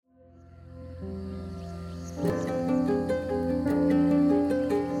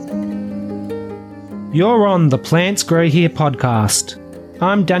You're on the Plants Grow Here podcast.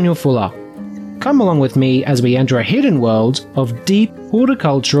 I'm Daniel Fuller. Come along with me as we enter a hidden world of deep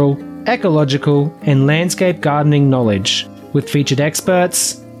horticultural, ecological, and landscape gardening knowledge with featured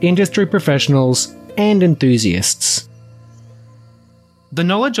experts, industry professionals, and enthusiasts. The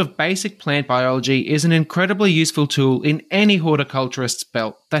knowledge of basic plant biology is an incredibly useful tool in any horticulturist's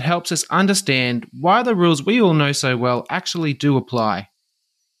belt that helps us understand why the rules we all know so well actually do apply.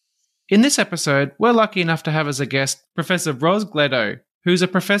 In this episode, we're lucky enough to have as a guest Professor Ros Gleadow, who's a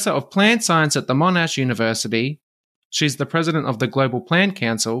professor of plant science at the Monash University. She's the president of the Global Plant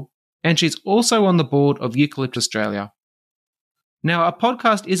Council, and she's also on the board of Eucalypt Australia. Now, a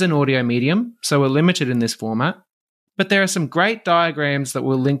podcast is an audio medium, so we're limited in this format, but there are some great diagrams that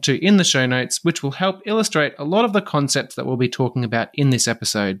we'll link to in the show notes, which will help illustrate a lot of the concepts that we'll be talking about in this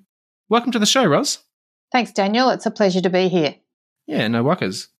episode. Welcome to the show, Ros. Thanks, Daniel. It's a pleasure to be here. Yeah, no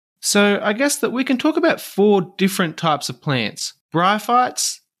wuckers. So I guess that we can talk about 4 different types of plants: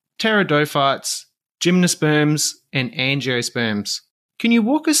 bryophytes, pteridophytes, gymnosperms, and angiosperms. Can you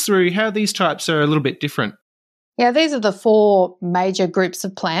walk us through how these types are a little bit different? Yeah, these are the 4 major groups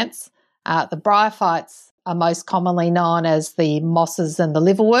of plants. The bryophytes are most commonly known as the mosses and the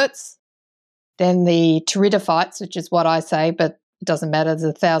liverworts. Then the pteridophytes, which is what I say, but it doesn't matter, there's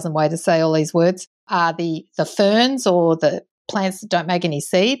 1,000 ways to say all these words, are the ferns, or the plants that don't make any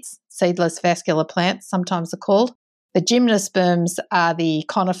seeds, seedless vascular plants sometimes are called. The gymnosperms are the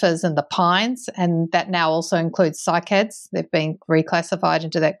conifers and the pines, and that now also includes cycads. They've been reclassified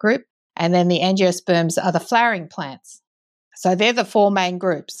into that group. And then the angiosperms are the flowering plants. So they're the 4 main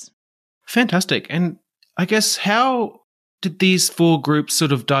groups. Fantastic. And I guess how did these 4 groups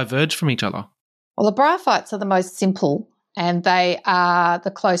sort of diverge from each other? Well, the bryophytes are the most simple, and they are the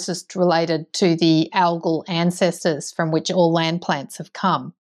closest related to the algal ancestors from which all land plants have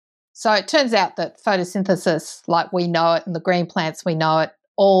come. So it turns out that photosynthesis, like we know it, and the green plants we know it,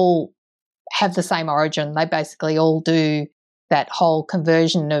 all have the same origin. They basically all do that whole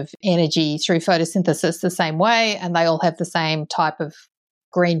conversion of energy through photosynthesis the same way, and they all have the same type of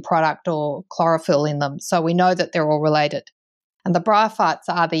green product or chlorophyll in them. So we know that they're all related. And the bryophytes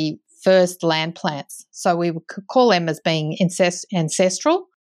are the first land plants. So we could call them as being ancestral.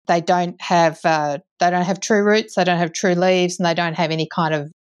 They don't have true roots, they don't have true leaves, and they don't have any kind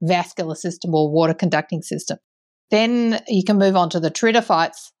of vascular system or water conducting system. Then you can move on to the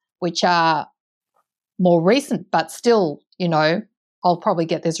pteridophytes, which are more recent, but still, I'll probably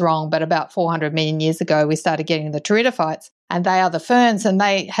get this wrong, but about 400 million years ago, we started getting the pteridophytes, and they are the ferns, and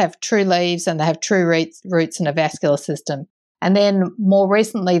they have true leaves and they have true roots and a vascular system. And then more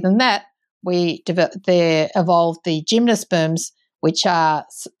recently than that, they evolved the gymnosperms, which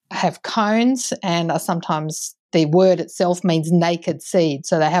have cones and are sometimes, the word itself means naked seed.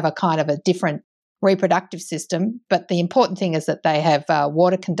 So they have a kind of a different reproductive system. But the important thing is that they have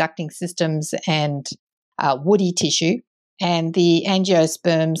water conducting systems and woody tissue. And the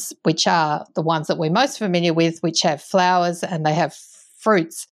angiosperms, which are the ones that we're most familiar with, which have flowers and they have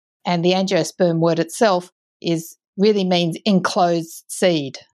fruits. And the angiosperm word itself really means enclosed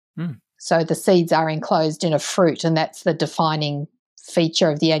seed. So the seeds are enclosed in a fruit, and that's the defining feature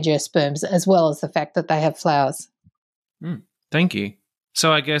of the angiosperms, as well as the fact that they have flowers. Thank you.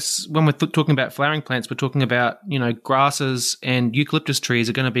 So I guess when we're talking about flowering plants, we're talking about, grasses and eucalyptus trees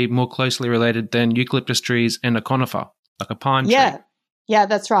are going to be more closely related than eucalyptus trees and a conifer, like a pine tree. Yeah,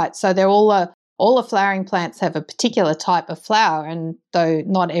 that's right. So they're all the flowering plants have a particular type of flower, and though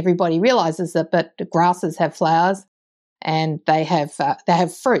not everybody realizes it, but the grasses have flowers and they have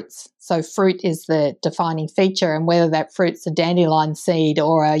fruits. So fruit is the defining feature, and whether that fruit's a dandelion seed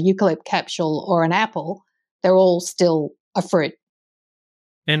or a eucalypt capsule or an apple, they're all still a fruit.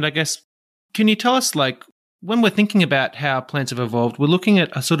 And I guess, can you tell us, when we're thinking about how plants have evolved, we're looking at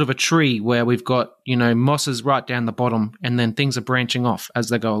a sort of a tree where we've got, mosses right down the bottom, and then things are branching off as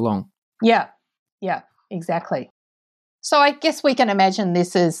they go along. Yeah, exactly. So I guess we can imagine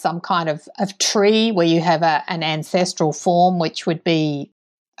this as some kind of tree where you have an ancestral form, which would be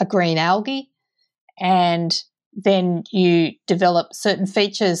a green algae, and then you develop certain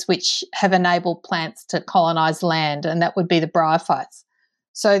features which have enabled plants to colonise land, and that would be the bryophytes.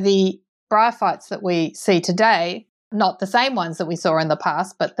 So the bryophytes that we see today, not the same ones that we saw in the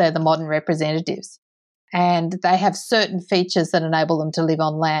past, but they're the modern representatives. And they have certain features that enable them to live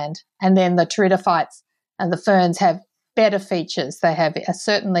on land. And then the pteridophytes and the ferns have better features. They have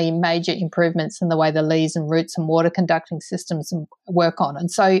certainly major improvements in the way the leaves and roots and water conducting systems work on. And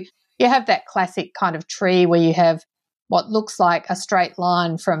so you have that classic kind of tree where you have what looks like a straight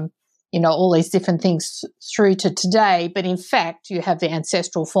line from all these different things through to today. But in fact, you have the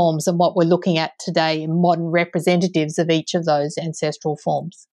ancestral forms and what we're looking at today in modern representatives of each of those ancestral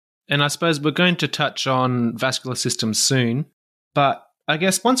forms. And I suppose we're going to touch on vascular systems soon, but I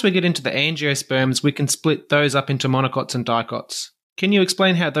guess once we get into the angiosperms, we can split those up into monocots and dicots. Can you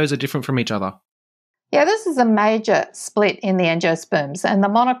explain how those are different from each other? Yeah, this is a major split in the angiosperms, and the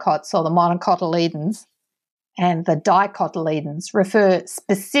monocots or the monocotyledons and the dicotyledons refer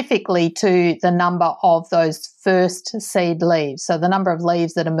specifically to the number of those first seed leaves, so the number of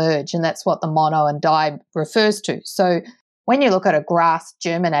leaves that emerge, and that's what the mono and di refers to. So when you look at a grass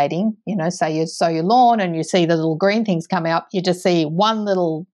germinating, say you sow your lawn and you see the little green things come out, you just see one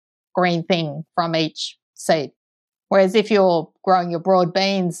little green thing from each seed. Whereas if you're growing your broad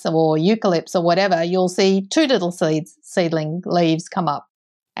beans or eucalypts or whatever, you'll see two little seedling leaves come up.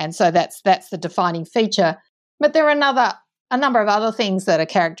 And so that's the defining feature. But there are a number of other things that are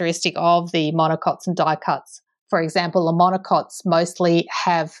characteristic of the monocots and dicots. For example, the monocots mostly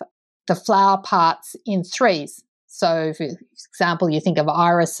have the flower parts in threes. So, for example, you think of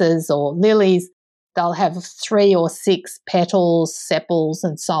irises or lilies, they'll have 3 or 6 petals, sepals,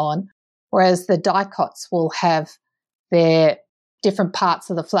 and so on, whereas the dicots will have their different parts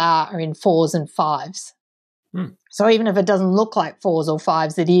of the flower are in 4s and 5s. So even if it doesn't look like 4s or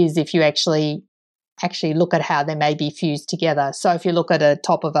 5s, it is if you actually look at how they may be fused together. So if you look at a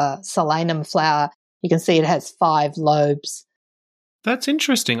top of a solanum flower, you can see it has 5 lobes. That's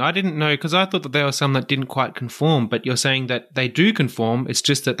interesting. I didn't know, because I thought that there were some that didn't quite conform, but you're saying that they do conform, it's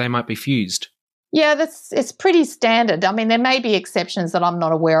just that they might be fused. Yeah, it's pretty standard. I mean, there may be exceptions that I'm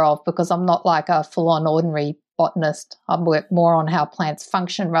not aware of because I'm not like a full-on ordinary botanist. I work more on how plants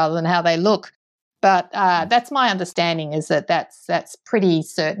function rather than how they look. But that's my understanding, is that's pretty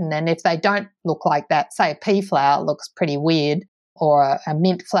certain. And if they don't look like that, say a pea flower looks pretty weird, or a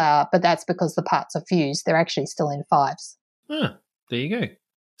mint flower, but that's because the parts are fused. They're actually still in 5s. Ah, there you go.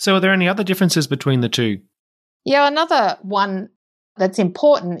 So are there any other differences between the two? Yeah, another one that's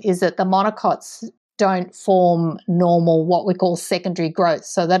important is that the monocots don't form normal, what we call secondary growth.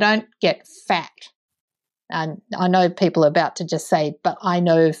 So they don't get fat. And I know people are about to just say, but I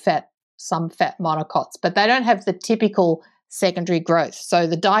know some fat monocots, but they don't have the typical secondary growth. So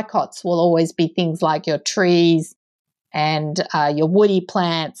the dicots will always be things like your trees and your woody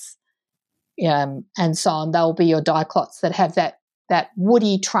plants and so on. They'll be your dicots that have that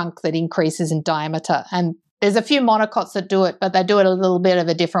woody trunk that increases in diameter. And there's a few monocots that do it, but they do it a little bit of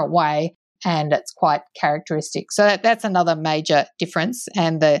a different way, and it's quite characteristic. So that's another major difference.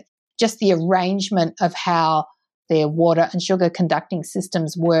 And just the arrangement of how their water and sugar conducting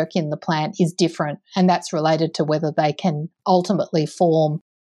systems work in the plant is different, and that's related to whether they can ultimately form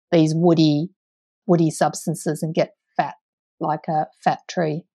these woody substances and get fat like a fat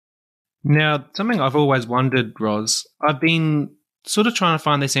tree. Now, something I've always wondered, Roz, I've been sort of trying to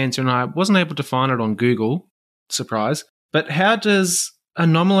find this answer and I wasn't able to find it on Google, surprise, but how does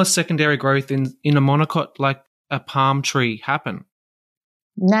anomalous secondary growth in a monocot like a palm tree happen?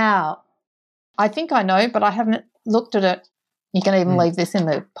 Now, I think I know, but I haven't looked at it. You can even leave this in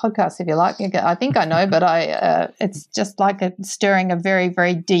the podcast if you like. I think I know, but it's just like stirring a very,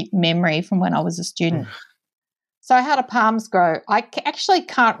 very deep memory from when I was a student. So how do palms grow? I actually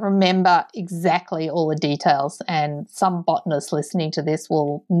can't remember exactly all the details, and some botanists listening to this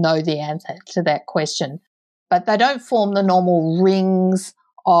will know the answer to that question. But they don't form the normal rings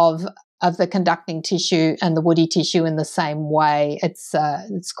of the conducting tissue and the woody tissue in the same way. It's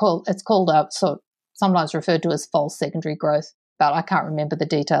called sometimes referred to as false secondary growth, but I can't remember the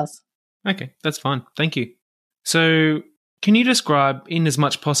details. Okay, that's fine. Thank you. So can you describe, in as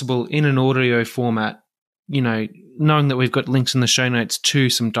much possible in an audio format, knowing that we've got links in the show notes to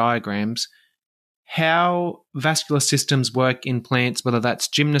some diagrams, how vascular systems work in plants, whether that's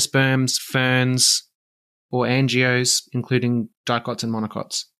gymnosperms, ferns, or angios, including dicots and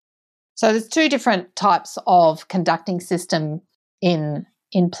monocots? So there's 2 different types of conducting system in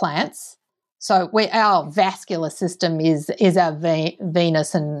plants. So our vascular system is our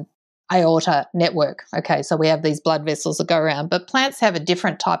venous and aorta network. Okay, so we have these blood vessels that go around. But plants have a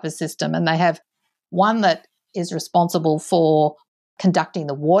different type of system, and they have one that is responsible for conducting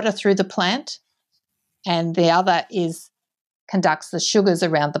the water through the plant, and the other conducts the sugars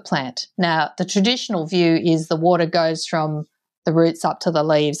around the plant. Now, the traditional view is the water goes from the roots up to the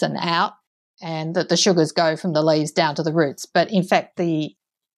leaves and out, and that the sugars go from the leaves down to the roots. But in fact, the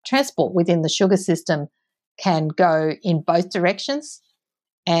transport within the sugar system can go in both directions,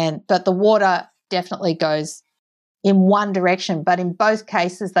 but the water definitely goes in one direction. But in both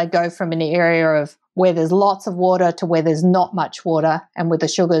cases, they go from an area of where there's lots of water to where there's not much water. And with the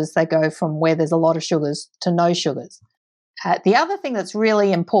sugars, they go from where there's a lot of sugars to no sugars. The other thing that's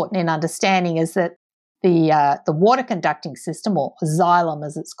really important in understanding is that the water conducting system, or xylem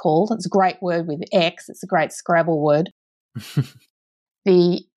as it's called, it's a great word with X, it's a great Scrabble word.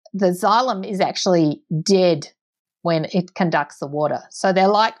 The xylem is actually dead when it conducts the water. So they're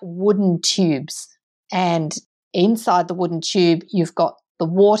like wooden tubes, and inside the wooden tube you've got the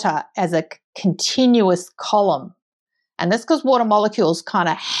water as a continuous column. And that's because water molecules kind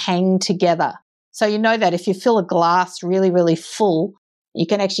of hang together. So you know that if you fill a glass really, really full, you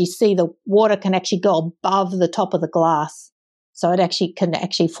can actually see the water can actually go above the top of the glass. So it actually can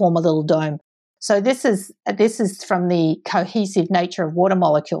actually form a little dome. So this is from the cohesive nature of water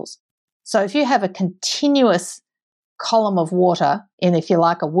molecules. So if you have a continuous column of water in, if you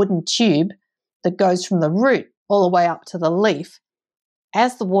like, a wooden tube that goes from the root all the way up to the leaf,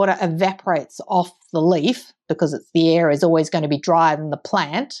 as the water evaporates off the leaf, because the air is always going to be drier than the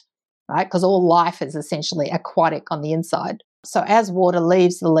plant, right? Because all life is essentially aquatic on the inside. So as water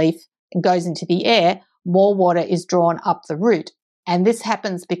leaves the leaf and goes into the air, more water is drawn up the root. And this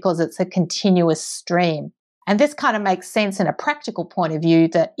happens because it's a continuous stream. And this kind of makes sense in a practical point of view,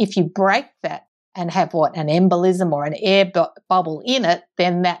 that if you break that and have an embolism or an air bubble in it,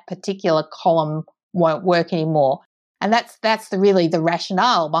 then that particular column won't work anymore. And that's really the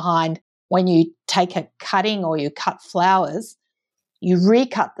rationale behind when you take a cutting or you cut flowers, you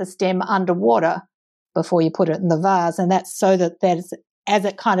recut the stem underwater before you put it in the vase. And that's so that as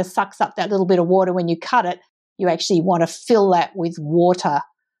it kind of sucks up that little bit of water when you cut it, you actually want to fill that with water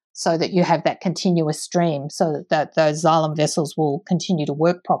so that you have that continuous stream, so that those xylem vessels will continue to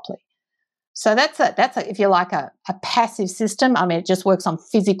work properly. So that's if you like, a passive system. I mean, it just works on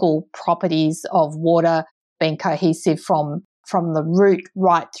physical properties of water being cohesive from the root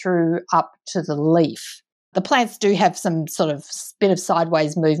right through up to the leaf. The plants do have some sort of bit of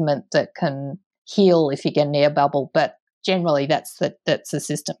sideways movement that can heal if you get an air bubble, but generally that's the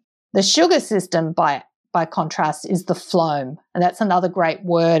system. The sugar system, by contrast, is the phloem, and that's another great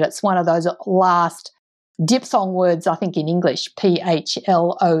word. It's one of those last diphthong words, I think, in English,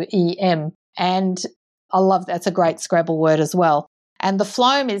 phloem, and I love that's a great Scrabble word as well. And the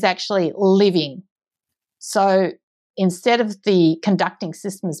phloem is actually living. So instead of the conducting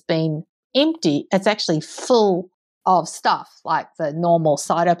systems being empty, it's actually full of stuff like the normal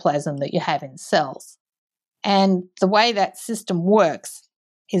cytoplasm that you have in cells. And the way that system works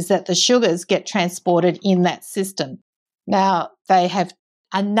is that the sugars get transported in that system. Now, they have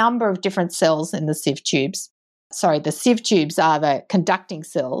a number of different cells in the sieve tubes. Sorry, the sieve tubes are the conducting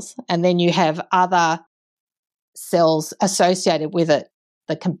cells, and then you have other cells associated with it,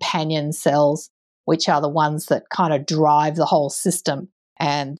 the companion cells, which are the ones that kind of drive the whole system.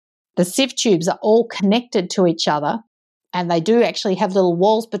 And the sieve tubes are all connected to each other, and they do actually have little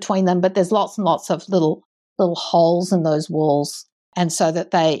walls between them, but there's lots and lots of little holes in those walls, and so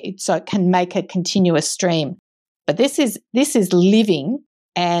it can make a continuous stream. But this is living,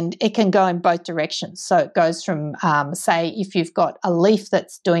 and it can go in both directions. So it goes from, say, if you've got a leaf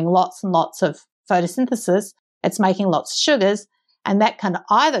that's doing lots and lots of photosynthesis, it's making lots of sugars, and that can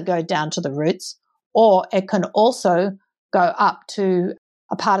either go down to the roots, or it can also go up to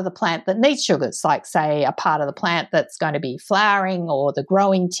a part of the plant that needs sugars, like, say, a part of the plant that's going to be flowering or the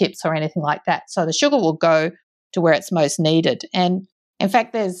growing tips or anything like that. So the sugar will go to where it's most needed. And in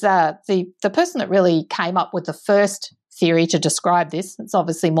fact, there's the person that really came up with the first theory to describe this, it's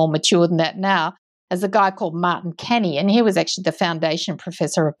obviously more mature than that now, is a guy called Martin Canny, and he was actually the foundation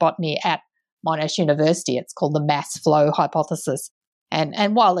professor of botany at Monash University. It's called the mass flow hypothesis.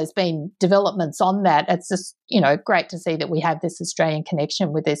 And while there's been developments on that, it's just, great to see that we have this Australian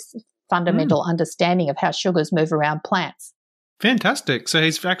connection with this fundamental understanding of how sugars move around plants. Fantastic. So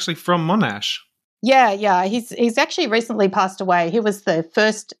he's actually from Monash. Yeah. He's actually recently passed away. He was the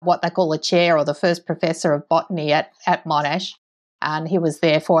first, what they call a chair, or the first professor of botany at Monash. And he was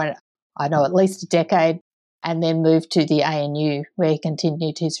there for, at least a decade, and then moved to the ANU where he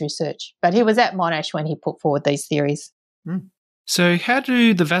continued his research. But he was at Monash when he put forward these theories. Mm. So how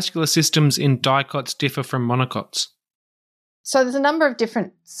do the vascular systems in dicots differ from monocots? So there's a number of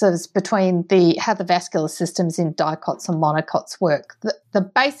differences between how the vascular systems in dicots and monocots work. The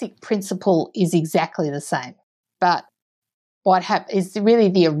basic principle is exactly the same, but what happens is really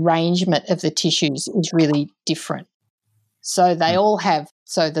the arrangement of the tissues is really different. So they all have,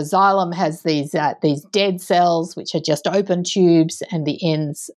 so the xylem has these dead cells, which are just open tubes and the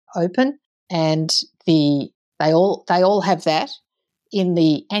ends open, and they all have that. In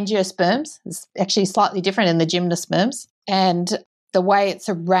the angiosperms, it's actually slightly different in the gymnosperms, and the way it's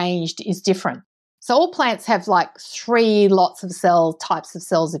arranged is different. So all plants have like 3 lots of types of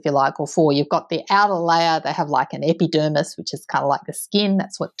cells, if you like, or 4. You've got the outer layer. They have like an epidermis, which is kind of like the skin.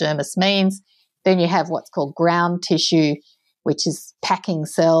 That's what dermis means. Then you have what's called ground tissue, which is packing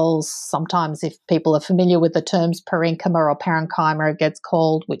cells. Sometimes if people are familiar with the terms parenchyma or parenchyma, it gets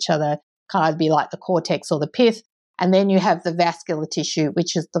called, which are the kind of be like the cortex or the pith. And then you have the vascular tissue,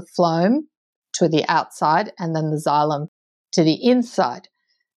 which is the phloem to the outside, and then the xylem to the inside.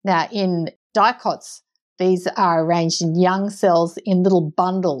 Now, in dicots, these are arranged in young cells in little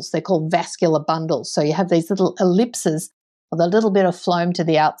bundles. They're called vascular bundles. So you have these little ellipses with a little bit of phloem to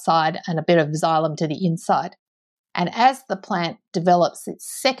the outside and a bit of xylem to the inside. And as the plant develops its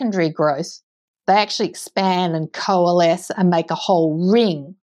secondary growth, they actually expand and coalesce and make a whole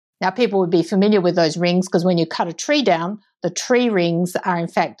ring. Now, people would be familiar with those rings because when you cut a tree down, the tree rings are in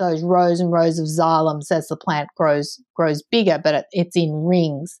fact those rows and rows of xylems as the plant grows bigger, but it's in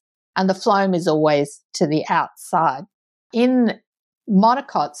rings. And the phloem is always to the outside. In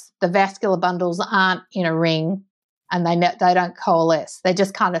monocots, the vascular bundles aren't in a ring and they don't coalesce. They're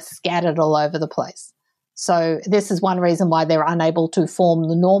just kind of scattered all over the place. So this is one reason why they're unable to form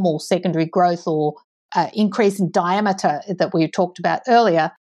the normal secondary growth or increase in diameter that we talked about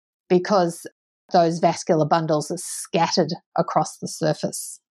earlier, because those vascular bundles are scattered across the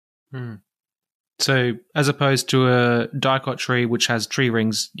surface. So as opposed to a dicot tree which has tree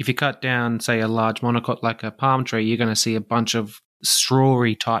rings, if you cut down, say, a large monocot like a palm tree, you're going to see a bunch of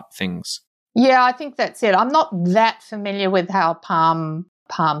strawy type things. Yeah, I think that's it. I'm not that familiar with how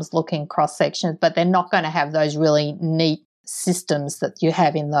palms look in cross-sections, but they're not going to have those really neat systems that you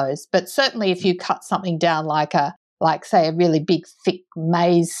have in those. But certainly if you cut something down like say a really big thick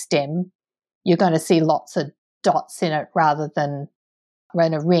maize stem, you're going to see lots of dots in it rather than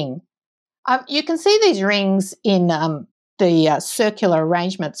in a ring. You can see these rings in the circular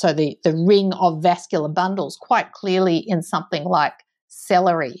arrangement, so the ring of vascular bundles, quite clearly in something like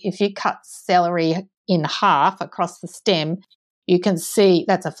celery. If you cut celery in half across the stem, you can see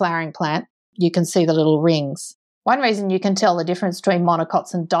that's a flowering plant. You can see the little rings. One reason you can tell the difference between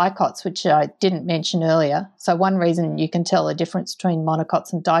monocots and dicots, which I didn't mention earlier, so one reason you can tell the difference between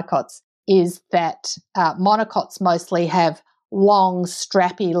monocots and dicots is that monocots mostly have long,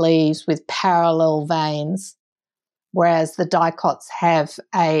 strappy leaves with parallel veins, whereas the dicots have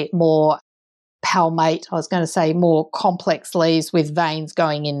a more palmate, more complex leaves with veins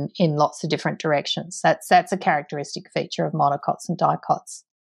going in lots of different directions. That's a characteristic feature of monocots and dicots.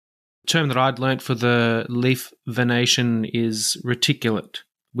 The term that I'd learnt for the leaf venation is reticulate,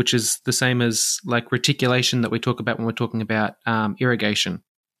 which is the same as like reticulation that we talk about when we're talking about irrigation.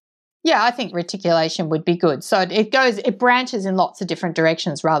 Yeah, I think reticulation would be good. So it branches in lots of different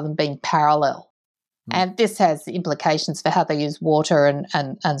directions rather than being parallel. And this has implications for how they use water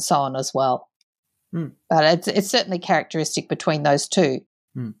and so on as well. But it's certainly characteristic between those two.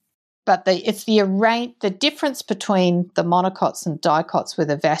 But the difference between the monocots and dicots with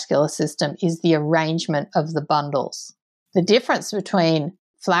a vascular system is the arrangement of the bundles. The difference between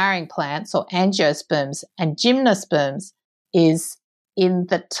flowering plants or angiosperms and gymnosperms is in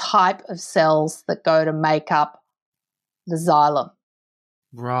the type of cells that go to make up the xylem.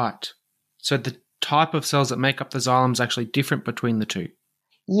 Right. So the type of cells that make up the xylem is actually different between the two.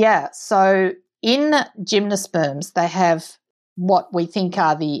 Yeah. So in gymnosperms, they have what we think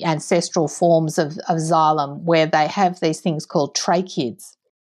are the ancestral forms of xylem, where they have these things called tracheids.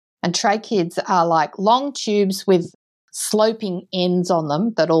 And tracheids are like long tubes with sloping ends on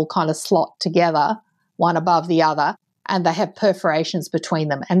them that all kind of slot together, one above the other, and they have perforations between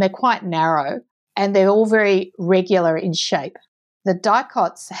them, and they're quite narrow, and they're all very regular in shape. The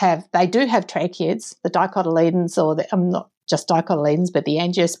dicots they do have tracheids, the dicotyledons, not just dicotyledons, but the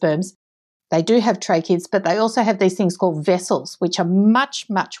angiosperms, they do have tracheids, but they also have these things called vessels, which are much,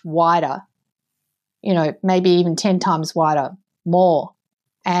 much wider, maybe even 10 times wider, more.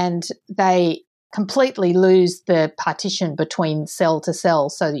 And they completely lose the partition between cell to cell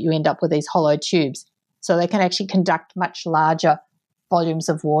so that you end up with these hollow tubes. So they can actually conduct much larger volumes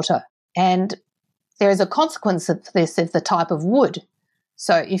of water. And there is a consequence of this of the type of wood.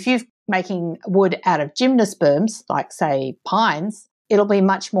 So if you're making wood out of gymnosperms, like, say, pines, it'll be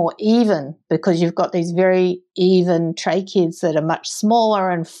much more even because you've got these very even tracheids that are much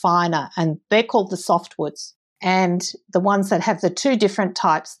smaller and finer, and they're called the softwoods. And the ones that have the two different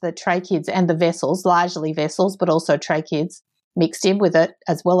types, the tracheids and the vessels, largely vessels, but also tracheids, mixed in with it,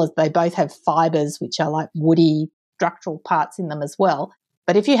 as well as they both have fibres, which are like woody structural parts in them as well.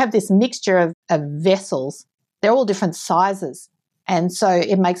 But if you have this mixture of vessels, they're all different sizes. And so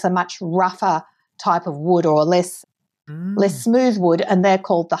it makes a much rougher type of wood or less smooth wood, and they're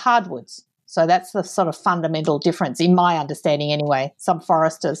called the hardwoods. So that's the sort of fundamental difference in my understanding anyway. Some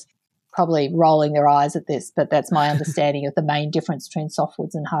foresters probably rolling their eyes at this, but that's my understanding of the main difference between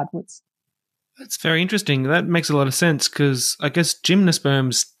softwoods and hardwoods. That's very interesting. That makes a lot of sense because I guess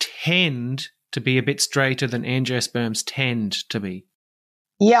gymnosperms tend to be a bit straighter than angiosperms tend to be.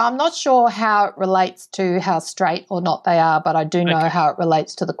 Yeah, I'm not sure how it relates to how straight or not they are, but I do know how it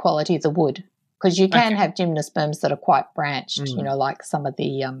relates to the quality of the wood, because you can have gymnosperms that are quite branched, like some of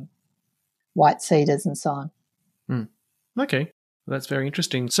the white cedars and so on. Okay, well, that's very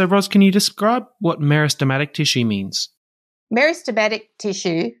interesting. So, Ros, can you describe what meristematic tissue means? Meristematic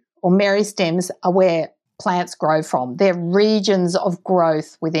tissue or meristems are where plants grow from. They're regions of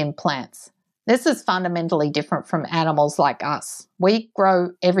growth within plants. This is fundamentally different from animals like us. We grow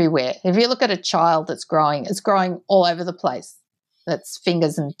everywhere. If you look at a child that's growing, it's growing all over the place. That's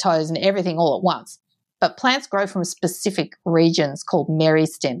fingers and toes and everything all at once. But plants grow from specific regions called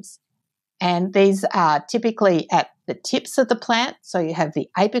meristems. And these are typically at the tips of the plant. So you have the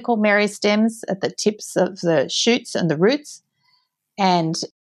apical meristems at the tips of the shoots and the roots. And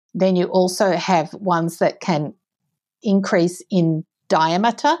then you also have ones that can increase in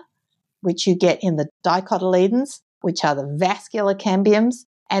diameter, which you get in the dicotyledons, which are the vascular cambiums.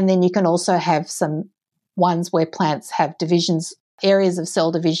 And then you can also have some ones where plants have divisions, areas of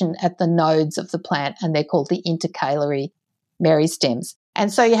cell division at the nodes of the plant, and they're called the intercalary meristems.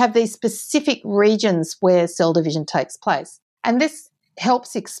 And so you have these specific regions where cell division takes place. And this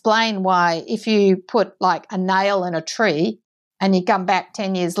helps explain why if you put like a nail in a tree and you come back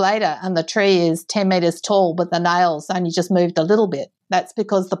 10 years later and the tree is 10 metres tall but the nails only just moved a little bit, that's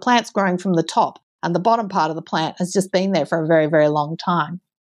because the plant's growing from the top and the bottom part of the plant has just been there for a very, very long time.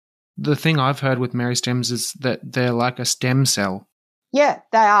 The thing I've heard with meristems is that they're like a stem cell. Yeah,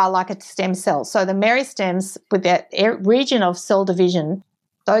 they are like a stem cell. So the meristems, with that region of cell division,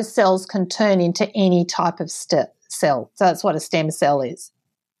 those cells can turn into any type of cell. So that's what a stem cell is.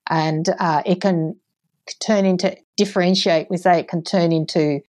 And it can turn into, differentiate, we say it can turn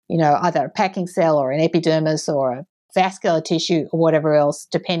into, either a packing cell or an epidermis or a vascular tissue or whatever else,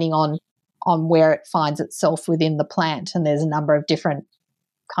 depending on where it finds itself within the plant. And there's a number of different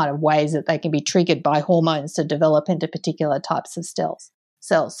kind of ways that they can be triggered by hormones to develop into particular types of cells.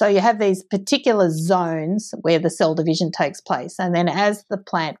 So you have these particular zones where the cell division takes place. And then as the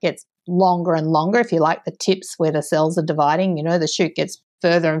plant gets longer and longer, if you like, the tips where the cells are dividing, the shoot gets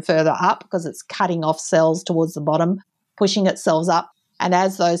further and further up because it's cutting off cells towards the bottom, pushing itself up. And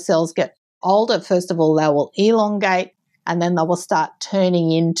as those cells get older, first of all, they will elongate and then they will start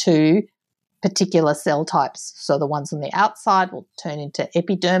turning into particular cell types. So the ones on the outside will turn into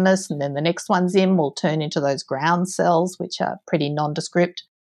epidermis, and then the next ones in will turn into those ground cells, which are pretty nondescript.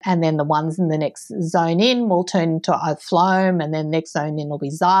 And then the ones in the next zone in will turn into a phloem, and then next zone in will be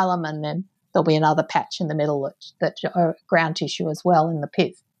xylem, and then there'll be another patch in the middle that's ground tissue as well in the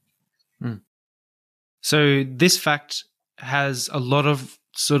pith. So this fact has a lot of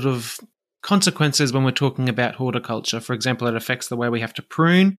sort of consequences when we're talking about horticulture. For example, it affects the way we have to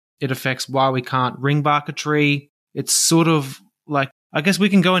prune. It affects why we can't ring bark a tree. It's sort of like, I guess we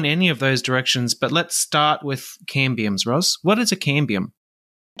can go in any of those directions, but let's start with cambiums, Ros. What is a cambium?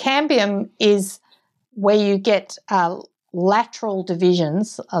 Cambium is where you get lateral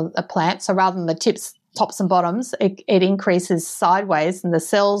divisions of a plant. So rather than the tips, tops and bottoms, it increases sideways and the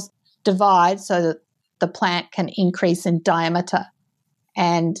cells divide so that the plant can increase in diameter.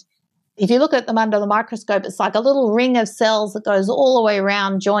 And if you look at them under the microscope, it's like a little ring of cells that goes all the way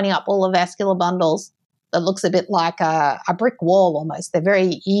around, joining up all the vascular bundles. That looks a bit like a brick wall almost. They're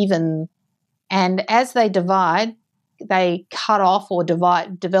very even. And as they divide, they cut off or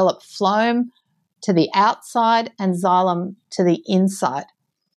develop phloem to the outside and xylem to the inside.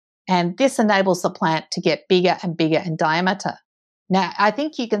 And this enables the plant to get bigger and bigger in diameter. Now, I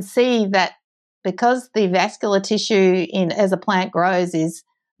think you can see that because the vascular tissue as a plant grows is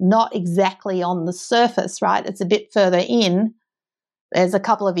not exactly on the surface, right? It's a bit further in. There's a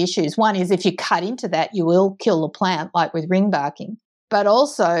couple of issues. One is if you cut into that, you will kill the plant, like with ring barking. But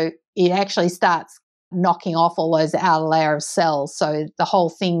also it actually starts knocking off all those outer layer of cells. So the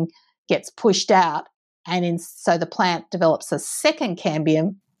whole thing gets pushed out. And so the plant develops a second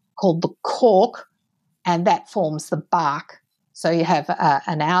cambium called the cork, and that forms the bark. So you have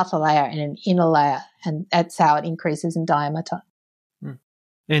an outer layer and an inner layer, and that's how it increases in diameter.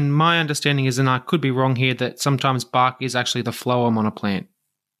 And my understanding is, and I could be wrong here, that sometimes bark is actually the phloem on a plant.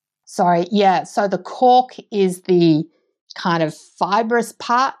 Sorry, yeah. So the cork is the kind of fibrous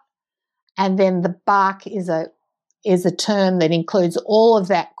part, and then the bark is a term that includes all of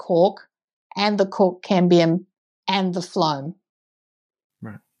that cork and the cork cambium and the phloem.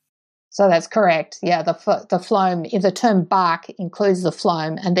 Right. So that's correct. Yeah, the phloem, if the term bark includes the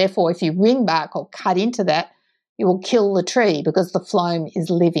phloem, and therefore if you ring bark or cut into that, you will kill the tree because the phloem is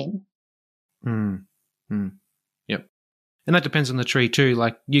living. Yep. And that depends on the tree too.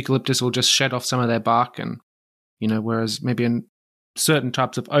 Like eucalyptus will just shed off some of their bark, and, whereas maybe in certain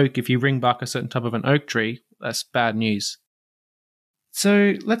types of oak, if you ring bark a certain type of an oak tree, that's bad news.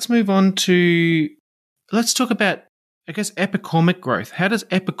 So let's move on to, let's talk about, I guess, epicormic growth. How does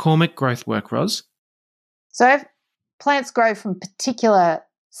epicormic growth work, Ros? So if plants grow from particular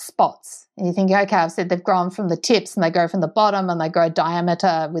spots, and you think, okay, I've said they've grown from the tips and they grow from the bottom and they grow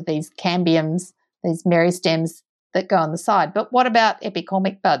diameter with these cambiums, these meristems that go on the side. But what about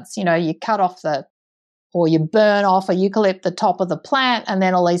epicormic buds? You cut off or you burn off a eucalypt, the top of the plant, and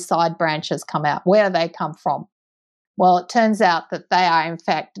then all these side branches come out. Where do they come from? Well, it turns out that they are, in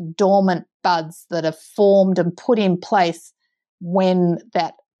fact, dormant buds that are formed and put in place when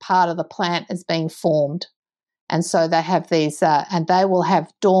that part of the plant is being formed. And so they have these, and they will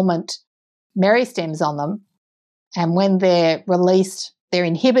have dormant meristems on them. And when they're released, they're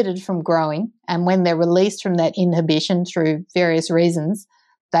inhibited from growing. And when they're released from that inhibition through various reasons,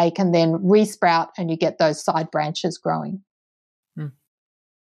 they can then resprout and you get those side branches growing.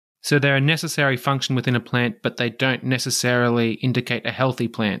 So they're a necessary function within a plant, but they don't necessarily indicate a healthy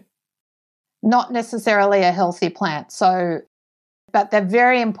plant. Not necessarily a healthy plant. But they're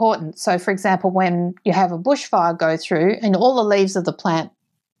very important. So, for example, when you have a bushfire go through and all the leaves of the plant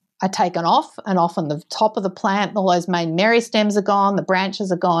are taken off, and often the top of the plant, all those main meristems are gone, the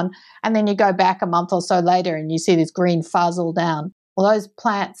branches are gone, and then you go back a month or so later and you see this green fuzz all down. Well, those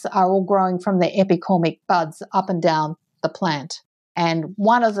plants are all growing from their epicormic buds up and down the plant. And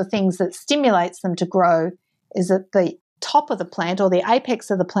one of the things that stimulates them to grow is that the top of the plant or the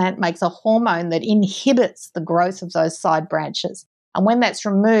apex of the plant makes a hormone that inhibits the growth of those side branches. And when that's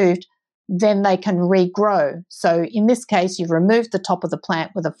removed, then they can regrow. So in this case, you've removed the top of the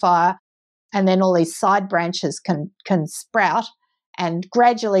plant with a fire, and then all these side branches can sprout, and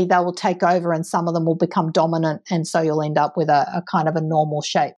gradually they will take over and some of them will become dominant, and so you'll end up with a kind of a normal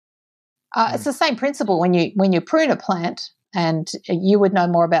shape. It's the same principle when you prune a plant, and you would know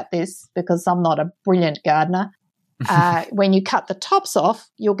more about this because I'm not a brilliant gardener. When you cut the tops off,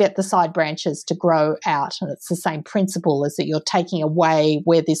 you'll get the side branches to grow out, and it's the same principle as that you're taking away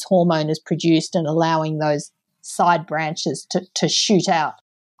where this hormone is produced and allowing those side branches to shoot out,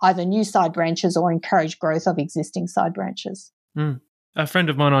 either new side branches or encourage growth of existing side branches. A friend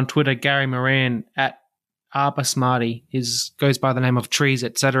of mine on Twitter, Gary Moran, at Arbor Smarty, goes by the name of Trees,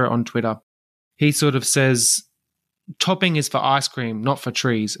 etc. on Twitter. He sort of says topping is for ice cream, not for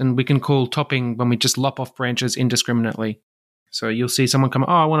trees. And we can call topping when we just lop off branches indiscriminately. So you'll see someone come,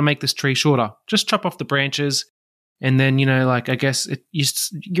 I want to make this tree shorter. Just chop off the branches. And then, I guess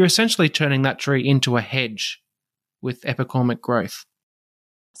you're essentially turning that tree into a hedge with epicormic growth.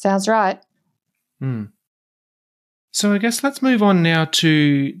 Sounds right. So I guess let's move on now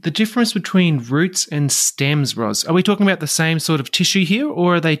to the difference between roots and stems, Ros. Are we talking about the same sort of tissue here,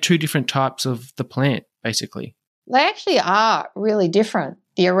 or are they two different types of the plant, basically? They actually are really different.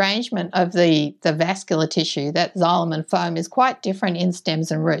 The arrangement of the vascular tissue, that xylem and phloem, is quite different in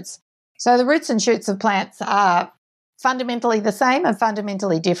stems and roots. So the roots and shoots of plants are fundamentally the same and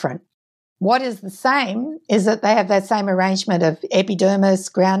fundamentally different. What is the same is that they have that same arrangement of epidermis,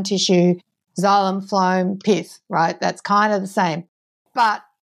 ground tissue, xylem, phloem, pith, right? That's kind of the same. But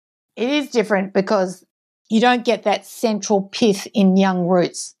it is different because you don't get that central pith in young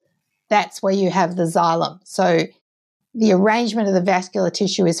roots. That's where you have the xylem. So the arrangement of the vascular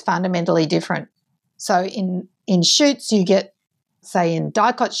tissue is fundamentally different. So in shoots, you get, say in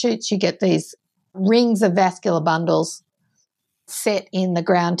dicot shoots, you get these rings of vascular bundles set in the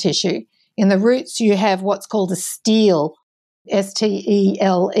ground tissue. In the roots, you have what's called a stele,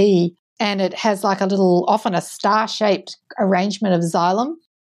 S-T-E-L-E, and it has like often a star-shaped arrangement of xylem,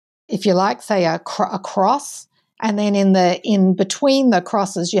 if you like, say a cross. And then in between the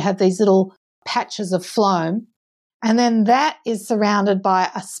crosses, you have these little patches of phloem. And then that is surrounded by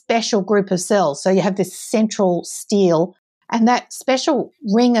a special group of cells. So you have this central stele, and that special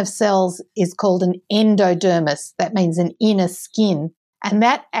ring of cells is called an endodermis. That means an inner skin. And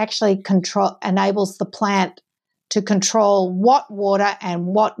that actually enables the plant to control what water and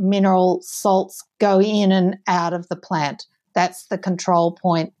what mineral salts go in and out of the plant. That's the control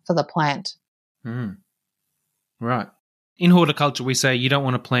point for the plant. Right. In horticulture, we say you don't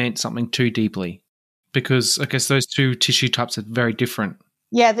want to plant something too deeply because I guess those two tissue types are very different.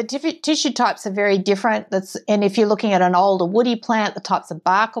 Yeah, the tissue types are very different. And if you're looking at an older woody plant, the types of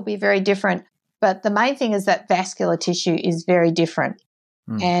bark will be very different. But the main thing is that vascular tissue is very different.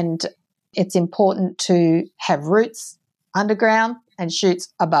 And it's important to have roots underground and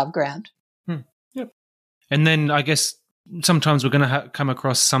shoots above ground. Yep. And then I guess sometimes we're going to come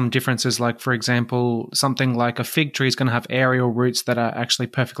across some differences, like, for example, something like a fig tree is going to have aerial roots that are actually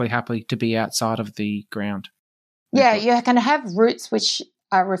perfectly happy to be outside of the ground. Yeah, you can have roots which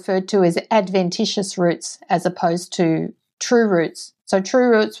are referred to as adventitious roots as opposed to true roots. So true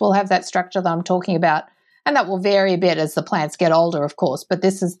roots will have that structure that I'm talking about, and that will vary a bit as the plants get older, of course, but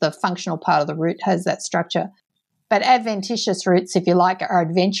this is the functional part of the root, has that structure. But adventitious roots, if you like, are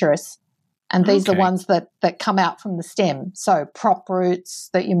adventurous, and these are the ones that come out from the stem. So prop roots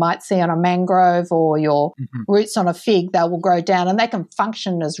that you might see on a mangrove or your roots on a fig, they will grow down and they can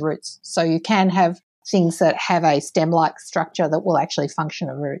function as roots. So you can have things that have a stem-like structure that will actually function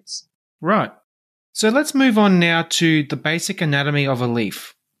as roots. Right. So let's move on now to the basic anatomy of a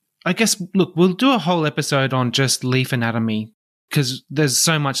leaf. I guess, look, we'll do a whole episode on just leaf anatomy because there's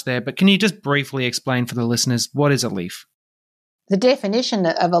so much there, but can you just briefly explain for the listeners what is a leaf? The definition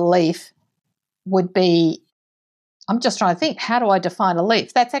of a leaf would be, I'm just trying to think, how do I define a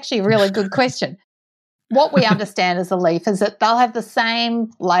leaf? That's actually a really good question. What we understand as a leaf is that they'll have the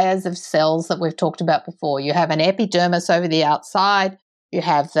same layers of cells that we've talked about before. You have an epidermis over the outside, you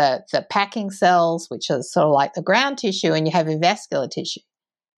have the packing cells, which are sort of like the ground tissue, and you have your vascular tissue.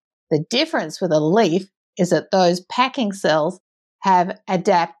 The difference with a leaf is that those packing cells have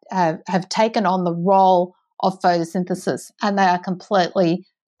taken on the role of photosynthesis, and they are completely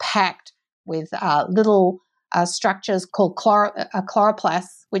packed with little structures called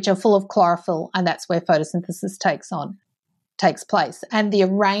chloroplasts, which are full of chlorophyll, and that's where photosynthesis takes place. And the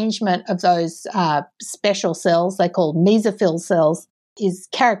arrangement of those special cells, they're called mesophyll cells, is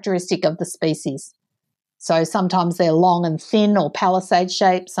characteristic of the species. So sometimes they're long and thin or palisade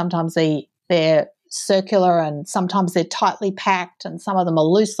shaped, sometimes they're circular, and sometimes they're tightly packed, and some of them are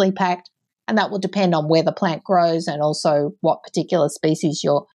loosely packed, and that will depend on where the plant grows and also what particular species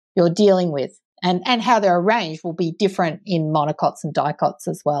you're dealing with. And how they're arranged will be different in monocots and dicots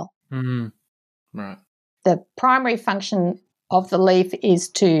as well. Right. The primary function of the leaf is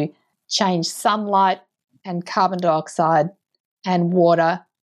to change sunlight and carbon dioxide and water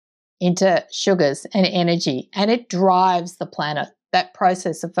into sugars and energy, and it drives the planet. That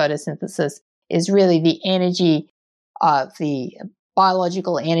process of photosynthesis is really the energy, the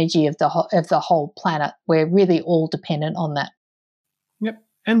biological energy of the whole planet. We're really all dependent on that. Yep.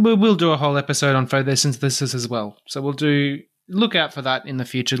 And we'll do a whole episode on photosynthesis as well. So look out for that in the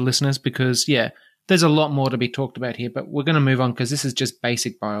future, listeners, because, yeah, there's a lot more to be talked about here, but we're going to move on because this is just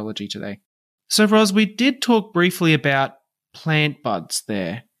basic biology today. So, Ros, we did talk briefly about plant buds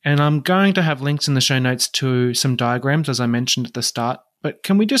there, and I'm going to have links in the show notes to some diagrams, as I mentioned at the start, but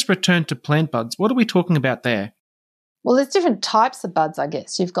can we just return to plant buds? What are we talking about there? Well, there's different types of buds, I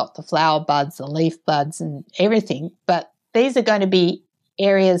guess. You've got the flower buds, the leaf buds, and everything, but these are going to be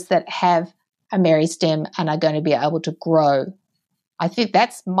areas that have a meristem and are going to be able to grow. I think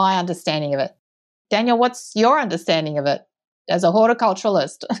that's my understanding of it. Daniel, what's your understanding of it as a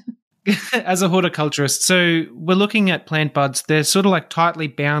horticulturalist? As a horticulturist, so we're looking at plant buds. They're sort of like tightly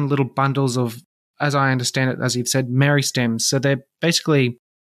bound little bundles of, as I understand it, as you've said, meristems. So they're basically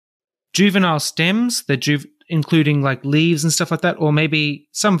juvenile stems. They're including like leaves and stuff like that, or maybe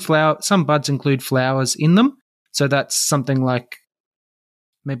some buds include flowers in them. So that's something like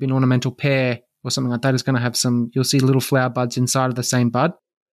maybe an ornamental pear or something like that is going to have you'll see little flower buds inside of the same bud.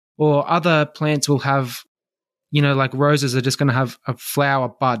 Or other plants will have, like roses are just going to have a flower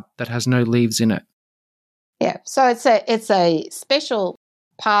bud that has no leaves in it. Yeah, so it's a special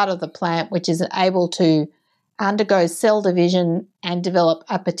part of the plant which is able to undergo cell division and develop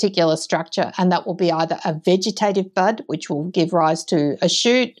a particular structure, and that will be either a vegetative bud, which will give rise to a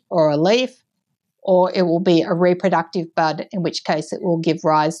shoot or a leaf, or it will be a reproductive bud, in which case it will give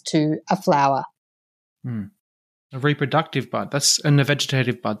rise to a flower. A reproductive bud, and a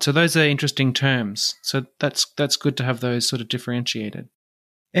vegetative bud. So those are interesting terms. So that's good to have those sort of differentiated.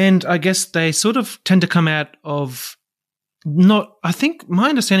 And I guess they sort of tend to come out of I think my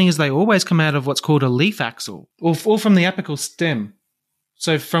understanding is they always come out of what's called a leaf axil or from the apical stem.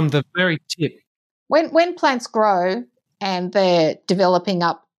 So from the very tip. When plants grow and they're developing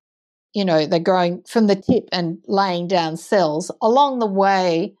up, they're growing from the tip and laying down cells, along the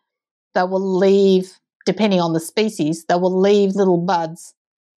way they will leave, depending on the species, they will leave little buds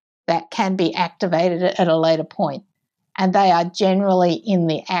that can be activated at a later point, and they are generally in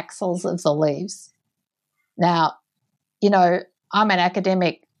the axils of the leaves. Now, I'm an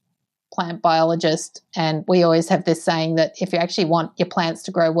academic plant biologist, and we always have this saying that if you actually want your plants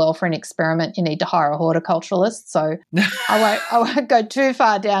to grow well for an experiment, you need to hire a horticulturalist. So I won't go too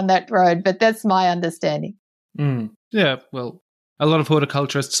far down that road, but that's my understanding. Yeah, well, a lot of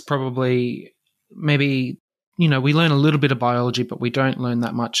horticulturists probably maybe, we learn a little bit of biology, but we don't learn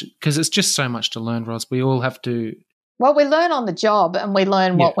that much because it's just so much to learn, Ros. We all have to. Well, we learn on the job and we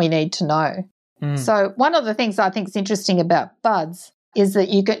learn what we need to know. So one of the things I think is interesting about buds is that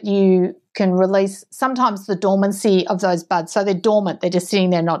you can release sometimes the dormancy of those buds. So they're dormant, they're just sitting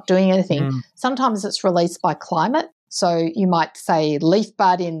there not doing anything. Sometimes it's released by climate. So you might say leaf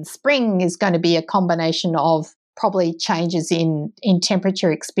bud in spring is going to be a combination of probably changes in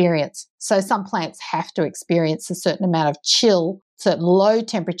temperature experience. So some plants have to experience a certain amount of chill, certain low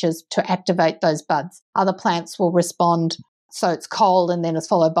temperatures to activate those buds. Other plants will respond so it's cold and then it's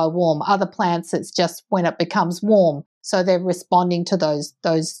followed by warm. Other plants, it's just when it becomes warm. So they're responding to those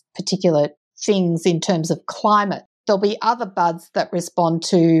particular things in terms of climate. There'll be other buds that respond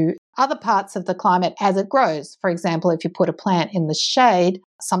to other parts of the climate as it grows. For example, if you put a plant in the shade,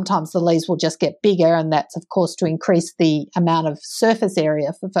 sometimes the leaves will just get bigger, and that's, of course, to increase the amount of surface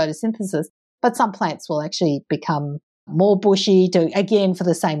area for photosynthesis. But some plants will actually become more bushy, again, for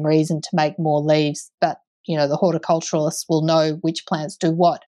the same reason, to make more leaves. But, the horticulturalists will know which plants do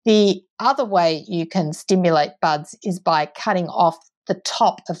what. The other way you can stimulate buds is by cutting off the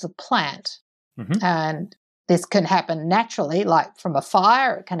top of the plant. And this can happen naturally, like from a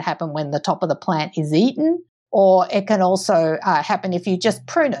fire. It can happen when the top of the plant is eaten, or it can also happen if you just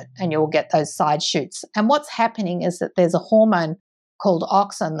prune it and you'll get those side shoots. And what's happening is that there's a hormone called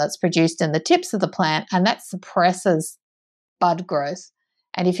auxin that's produced in the tips of the plant, and that suppresses bud growth.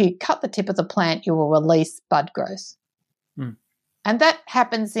 And if you cut the tip of the plant, you will release bud growth. And that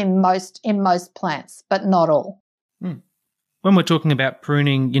happens in most plants, but not all. When we're talking about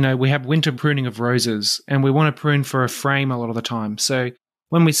pruning, we have winter pruning of roses, and we want to prune for a frame a lot of the time. So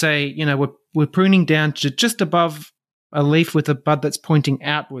when we say, we're pruning down to just above a leaf with a bud that's pointing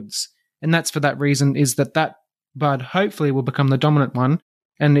outwards, and that's for that reason, is that bud hopefully will become the dominant one,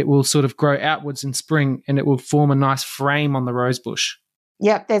 and it will sort of grow outwards in spring, and it will form a nice frame on the rose bush.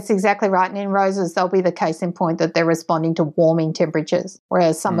 Yep, that's exactly right. And in roses, there'll be the case in point that they're responding to warming temperatures,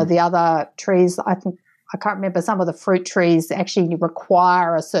 whereas some of the other trees, I can't remember, some of the fruit trees actually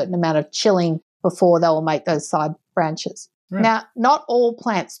require a certain amount of chilling before they will make those side branches. Right. Now, not all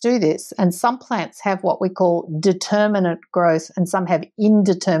plants do this, and some plants have what we call determinate growth and some have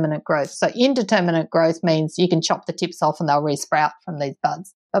indeterminate growth. So indeterminate growth means you can chop the tips off and they'll resprout from these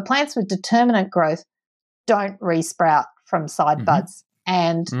buds. But plants with determinate growth don't resprout from side buds.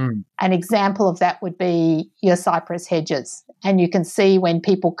 And an example of that would be your cypress hedges. And you can see when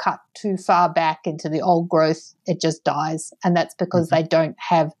people cut too far back into the old growth, it just dies. And that's because they don't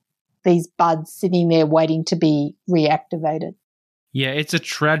have these buds sitting there waiting to be reactivated. Yeah, it's a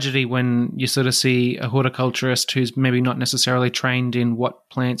tragedy when you sort of see a horticulturist who's maybe not necessarily trained in what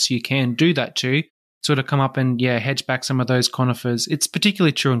plants you can do that to, sort of come up and, hedge back some of those conifers. It's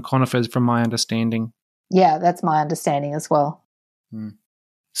particularly true in conifers from my understanding. Yeah, that's my understanding as well.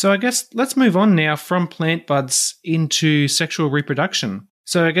 So I guess let's move on now from plant buds into sexual reproduction.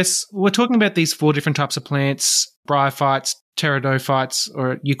 So I guess we're talking about these 4 different types of plants: bryophytes, pteridophytes,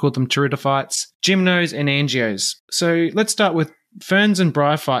 or you call them pteridophytes, gymnos, and angios. So let's start with ferns and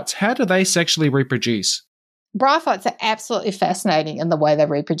bryophytes. How do they sexually reproduce? Bryophytes are absolutely fascinating in the way they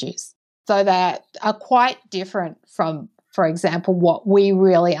reproduce. So they are quite different from, for example, what we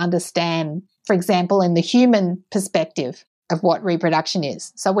really understand, for example, in the human perspective of what reproduction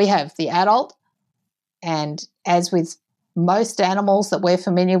is. So we have the adult, and as with most animals that we're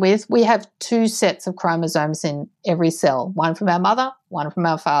familiar with, we have 2 sets of chromosomes in every cell, one from our mother, one from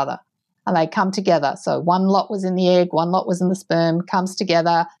our father, and they come together. So one lot was in the egg, one lot was in the sperm, comes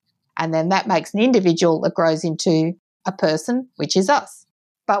together, and then that makes an individual that grows into a person, which is us.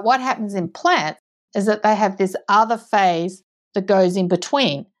 But what happens in plants is that they have this other phase that goes in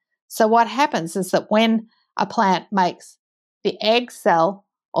between. So what happens is that when a plant makes the egg cell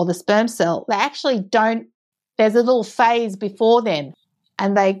or the sperm cell, they actually don't, there's a little phase before then,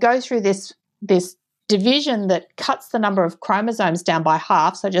 and they go through this division that cuts the number of chromosomes down by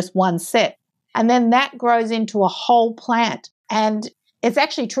half, so just one set, and then that grows into a whole plant. And it's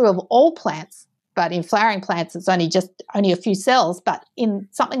actually true of all plants, but in flowering plants it's only a few cells, but in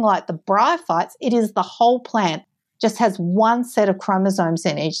something like the bryophytes, it is the whole plant, just has one set of chromosomes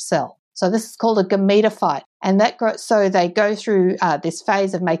in each cell. So this is called a gametophyte, and so they go through this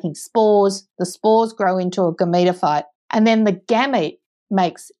phase of making spores. The spores grow into a gametophyte, and then the gamete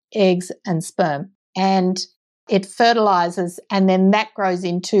makes eggs and sperm, and it fertilizes, and then that grows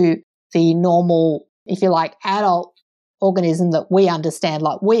into the normal, if you like, adult organism that we understand,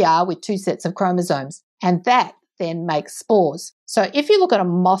 like we are, with 2 sets of chromosomes. And that then makes spores. So if you look at a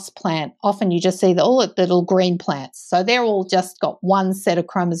moss plant, often you just see all the little green plants. So they're all just got 1 set of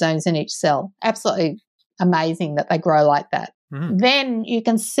chromosomes in each cell. Absolutely amazing that they grow like that. Then you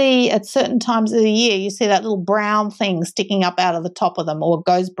can see at certain times of the year, you see that little brown thing sticking up out of the top of them, or it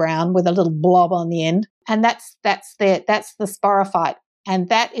goes brown with a little blob on the end. And that's the sporophyte. And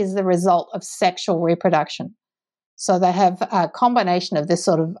that is the result of sexual reproduction. So they have a combination of this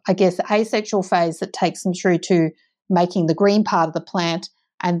sort of, I guess, asexual phase that takes them through to making the green part of the plant.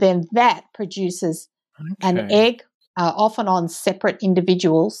 And then that produces an egg, often on separate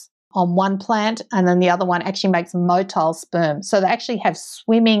individuals on one plant, and then the other one actually makes motile sperm. So they actually have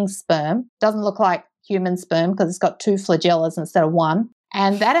swimming sperm. Doesn't look like human sperm because it's got 2 flagellas instead of 1.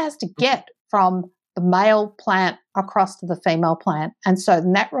 And that has to get from the male plant across to the female plant. And so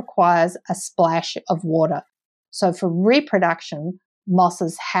that requires a splash of water. So for reproduction,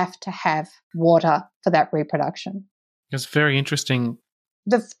 mosses have to have water for that reproduction. It's very interesting.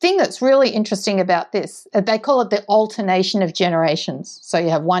 The thing that's really interesting about this, they call it the alternation of generations. So you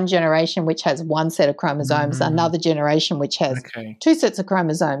have one generation which has 1 set of chromosomes, another generation which has 2 sets of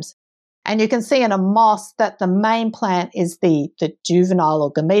chromosomes. And you can see in a moss that the main plant is the juvenile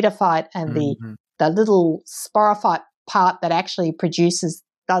or gametophyte, and the little sporophyte part that actually is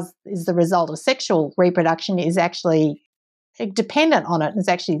the result of sexual reproduction is actually dependent on it. It's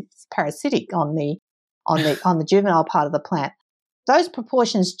actually parasitic on the juvenile part of the plant. Those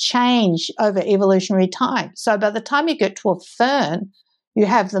proportions change over evolutionary time. So by the time you get to a fern, you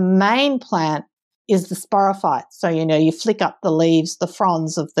have the main plant is the sporophyte. So, you flick up the leaves, the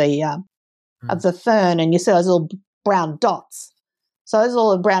fronds of the fern, and you see those little brown dots. So those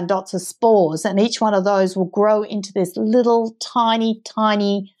little brown dots are spores, and each one of those will grow into this little tiny,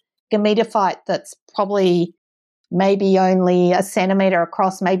 tiny gametophyte that's probably maybe only a centimetre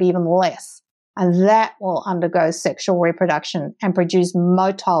across, maybe even less. And that will undergo sexual reproduction and produce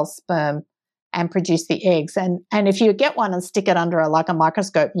motile sperm and produce the eggs. And if you get one and stick it under a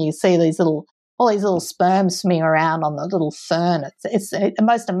microscope, and you see all these little sperm swimming around on the little fern, it's the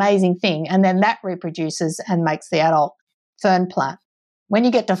most amazing thing. And then that reproduces and makes the adult fern plant. When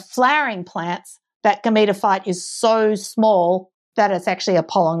you get to flowering plants, that gametophyte is so small that it's actually a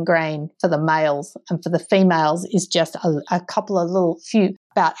pollen grain for the males, and for the females is just a couple of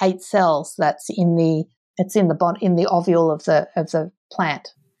about 8 cells that's in the ovule of the plant,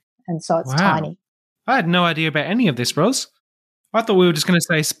 and so it's tiny. I had no idea about any of this, Ros. I thought we were just going to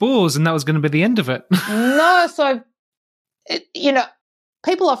say spores, and that was going to be the end of it. No, so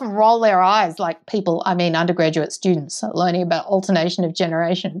people often roll their eyes, undergraduate students learning about alternation of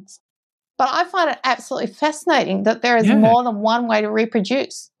generations. But I find it absolutely fascinating that there is more than one way to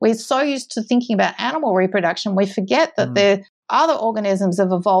reproduce. We're so used to thinking about animal reproduction, we forget that other organisms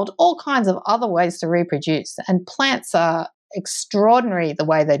have evolved all kinds of other ways to reproduce, and plants are extraordinary the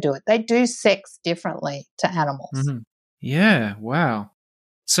way they do it. They do sex differently to animals. Yeah, wow.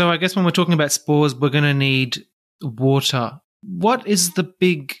 So I guess when we're talking about spores, we're going to need water. What is the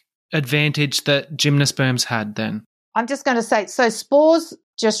big advantage that gymnosperms had then? I'm just going to say, so spores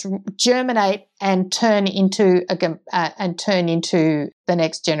just germinate and turn into the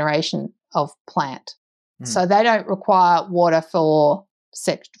next generation of plant. So they don't require water for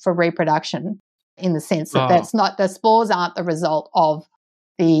reproduction, in the sense that the spores aren't the result of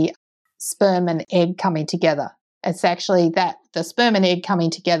the sperm and egg coming together. It's actually that the sperm and egg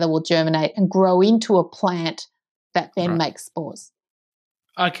coming together will germinate and grow into a plant that then makes spores.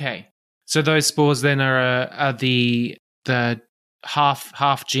 Okay. So those spores then are the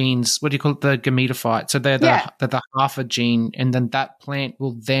half genes. What do you call it? The gametophyte. So they're the half a gene, and then that plant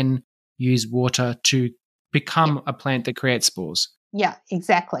will then use water to become a plant that creates spores. Yeah,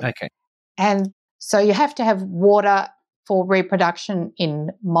 exactly. Okay. And so you have to have water for reproduction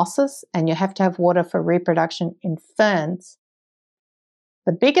in mosses, and you have to have water for reproduction in ferns.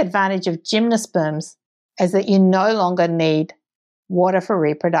 The big advantage of gymnosperms is that you no longer need water for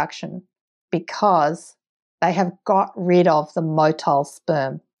reproduction, because they have got rid of the motile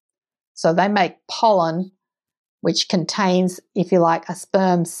sperm. So they make pollen, which contains, if you like, a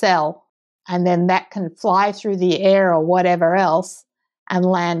sperm cell, and then that can fly through the air or whatever else and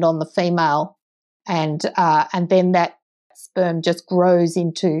land on the female, and then that sperm just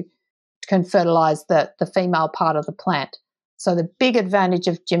can fertilize the female part of the plant. So the big advantage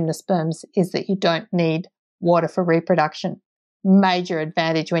of gymnosperms is that you don't need water for reproduction. Major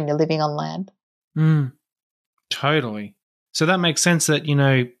advantage when you're living on land. Totally. So that makes sense that,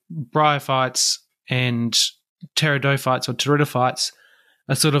 bryophytes and pteridophytes or pteridophytes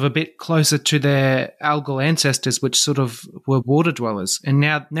are sort of a bit closer to their algal ancestors, which sort of were water dwellers. And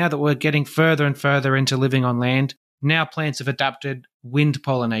now that we're getting further and further into living on land, now plants have adapted wind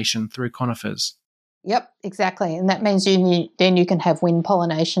pollination through conifers. Yep, exactly. And that means then you can have wind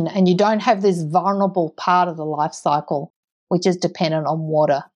pollination, and you don't have this vulnerable part of the life cycle, which is dependent on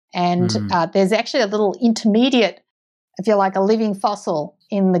water. And there's actually a little intermediate, if you like, a living fossil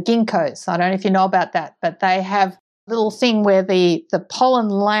in the ginkgos. I don't know if you know about that, but they have a little thing where the pollen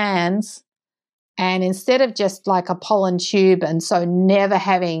lands, and instead of just like a pollen tube and so never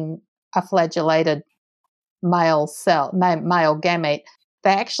having a flagellated male gamete, they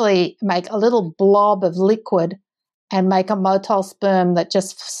actually make a little blob of liquid and make a motile sperm that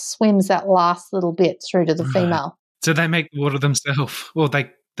just swims that last little bit through to the female. So they make water themselves. Well, they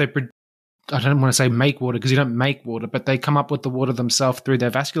I don't want to say make water because you don't make water, but they come up with the water themselves through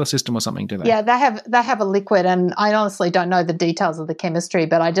their vascular system or something, do they? Yeah, they have a liquid, and I honestly don't know the details of the chemistry,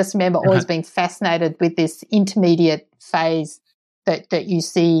 but I just remember always being fascinated with this intermediate phase that you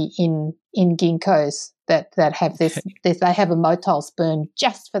see in ginkgos that have this they have a motile sperm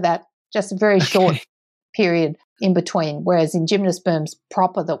just for that, just a very short period in between, whereas in gymnosperms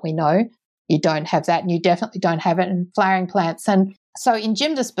proper that we know, you don't have that, and you definitely don't have it in flowering plants. And so in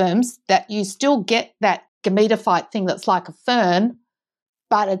gymnosperms, that you still get that gametophyte thing that's like a fern,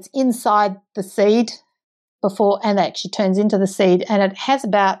 but it's inside the seed before, and it actually turns into the seed, and it has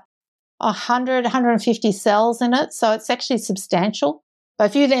about 100, 150 cells in it, so it's actually substantial. But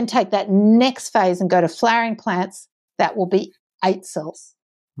if you then take that next phase and go to flowering plants, that will be 8 cells.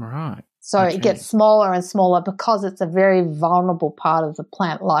 Right. So it gets smaller and smaller because it's a very vulnerable part of the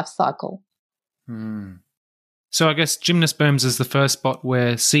plant life cycle. So I guess gymnosperms is the first spot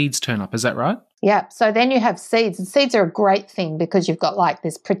where seeds turn up, is that right? Yeah, so then you have seeds, and seeds are a great thing because you've got like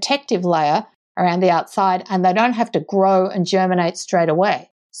this protective layer around the outside, and they don't have to grow and germinate straight away.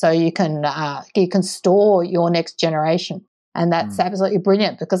 So you can store your next generation, and that's absolutely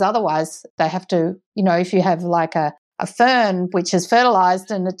brilliant because otherwise they have to, if you have like a fern which is fertilized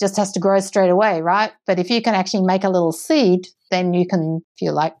and it just has to grow straight away, right? But if you can actually make a little seed, then you can, if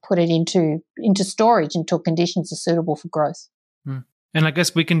you like, put it into storage until conditions are suitable for growth. And I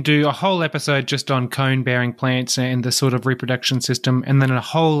guess we can do a whole episode just on cone-bearing plants and the sort of reproduction system, and then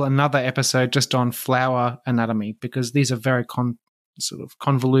another episode just on flower anatomy, because these are very sort of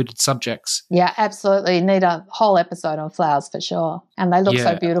convoluted subjects. Yeah, absolutely. You need a whole episode on flowers for sure. And they look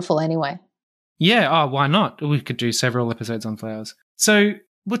so beautiful anyway. Yeah, why not? We could do several episodes on flowers. So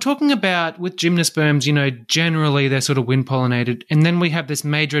we're talking about with gymnosperms, generally they're sort of wind pollinated, and then we have this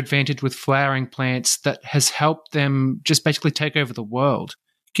major advantage with flowering plants that has helped them just basically take over the world.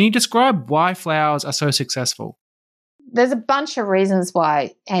 Can you describe why flowers are so successful? There's a bunch of reasons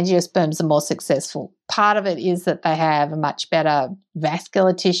why angiosperms are more successful. Part of it is that they have a much better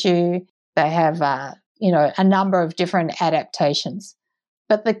vascular tissue. They have, a number of different adaptations.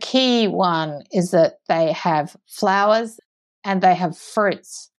 But the key one is that they have flowers and they have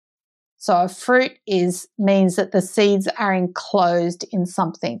fruits. So a fruit means that the seeds are enclosed in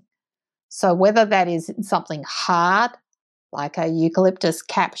something. So whether that is in something hard, like a eucalyptus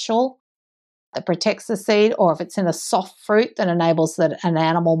capsule that protects the seed, or if it's in a soft fruit that enables that an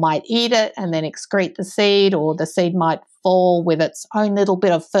animal might eat it and then excrete the seed, or the seed might fall with its own little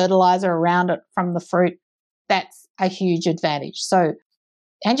bit of fertilizer around it from the fruit, that's a huge advantage. So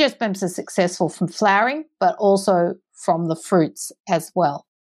angiosperms are successful from flowering, but also from the fruits as well.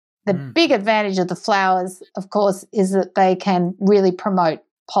 The big advantage of the flowers, of course, is that they can really promote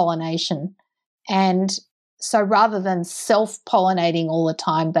pollination. And so rather than self-pollinating all the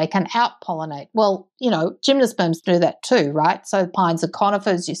time, they can out-pollinate. Well, gymnosperms do that too, right? So pines and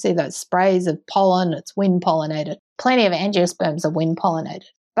conifers, you see those sprays of pollen, it's wind-pollinated. Plenty of angiosperms are wind-pollinated.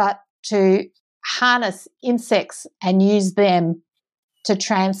 But to harness insects and use them to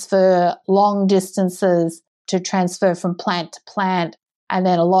transfer long distances, to transfer from plant to plant, and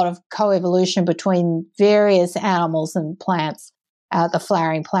then a lot of coevolution between various animals and plants, the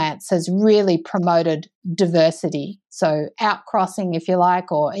flowering plants, has really promoted diversity. So outcrossing, if you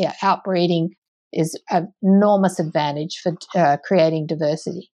like, or outbreeding is an enormous advantage for creating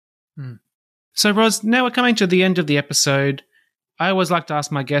diversity. So, Ros, now we're coming to the end of the episode. I always like to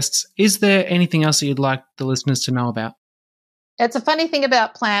ask my guests, is there anything else that you'd like the listeners to know about? It's a funny thing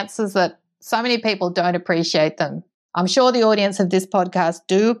about plants is that so many people don't appreciate them. I'm sure the audience of this podcast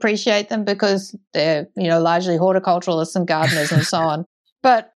do appreciate them because they're, largely horticulturalists and gardeners and so on.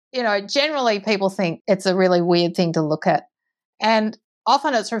 But, generally people think it's a really weird thing to look at. And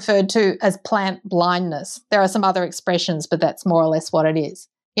often it's referred to as plant blindness. There are some other expressions, but that's more or less what it is.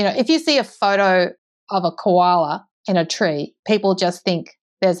 If you see a photo of a koala in a tree, people just think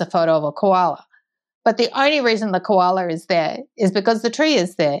there's a photo of a koala. But the only reason the koala is there is because the tree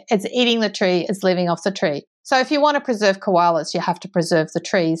is there. It's eating the tree, it's living off the tree. So if you want to preserve koalas, you have to preserve the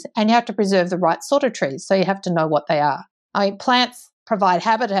trees, and you have to preserve the right sort of trees. So you have to know what they are. I mean, plants provide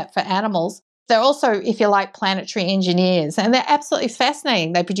habitat for animals. They're also, if you like, planetary engineers, and they're absolutely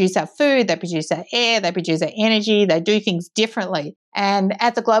fascinating. They produce our food, they produce our air, they produce our energy, they do things differently. And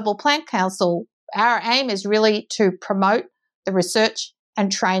at the Global Plant Council, our aim is really to promote the research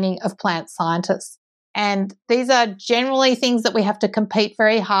and training of plant scientists. And these are generally things that we have to compete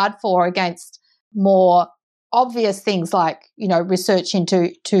very hard for against more obvious things like, research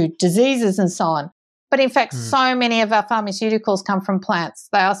into diseases and so on. But in fact, so many of our pharmaceuticals come from plants.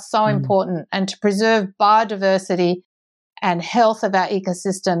 They are so important. And to preserve biodiversity and health of our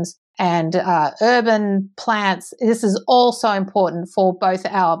ecosystems and urban plants, this is also important for both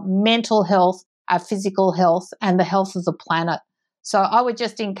our mental health, our physical health, and the health of the planet. So I would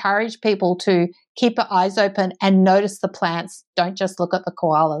just encourage people to keep their eyes open and notice the plants. Don't just look at the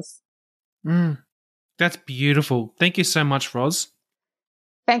koalas. That's beautiful. Thank you so much, Roz.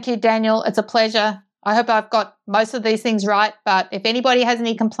 Thank you, Daniel. It's a pleasure. I hope I've got most of these things right, but if anybody has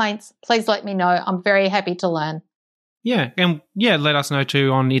any complaints, please let me know. I'm very happy to learn. Yeah, and let us know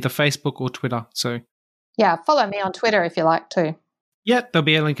too on either Facebook or Twitter. So yeah, follow me on Twitter if you like to. Yeah, there'll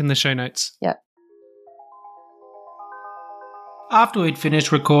be a link in the show notes. Yeah. After we'd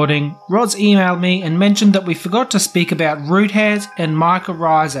finished recording, Roz emailed me and mentioned that we forgot to speak about root hairs and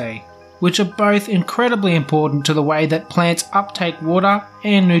mycorrhizae, which are both incredibly important to the way that plants uptake water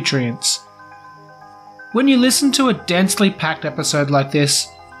and nutrients. When you listen to a densely packed episode like this,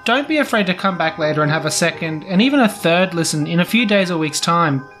 don't be afraid to come back later and have a second and even a third listen in a few days or weeks'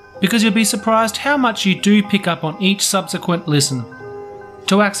 time, because you'll be surprised how much you do pick up on each subsequent listen.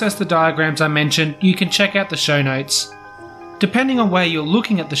 To access the diagrams I mentioned, you can check out the show notes. Depending on where you're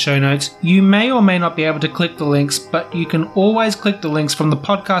looking at the show notes, you may or may not be able to click the links, but you can always click the links from the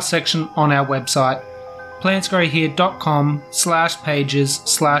podcast section on our website,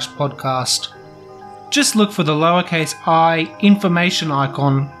 plantsgrowhere.com/pages/podcast. Just look for the lowercase I information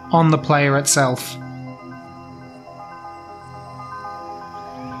icon on the player itself.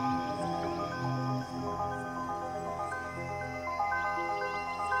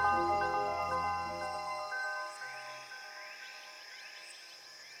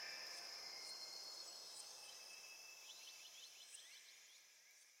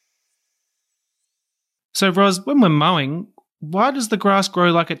 So, Roz, when we're mowing, why does the grass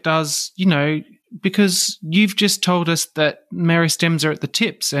grow like it does, because you've just told us that meristems are at the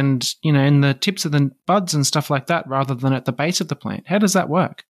tips and, in the tips of the buds and stuff like that rather than at the base of the plant. How does that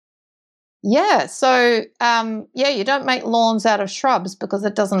work? Yeah, so, you don't make lawns out of shrubs because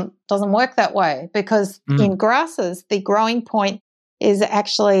it doesn't work that way, because in grasses, the growing point is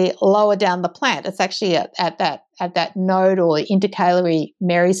actually lower down the plant. It's actually at that node or intercalary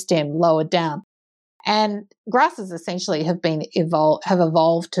meristem lower down. And grasses essentially have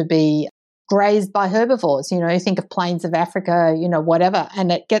evolved to be grazed by herbivores. You think of plains of Africa, whatever,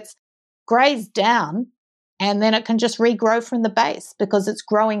 and it gets grazed down and then it can just regrow from the base because it's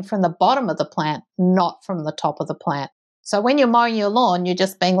growing from the bottom of the plant, not from the top of the plant. So when you're mowing your lawn, you're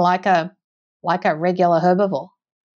just being like a regular herbivore.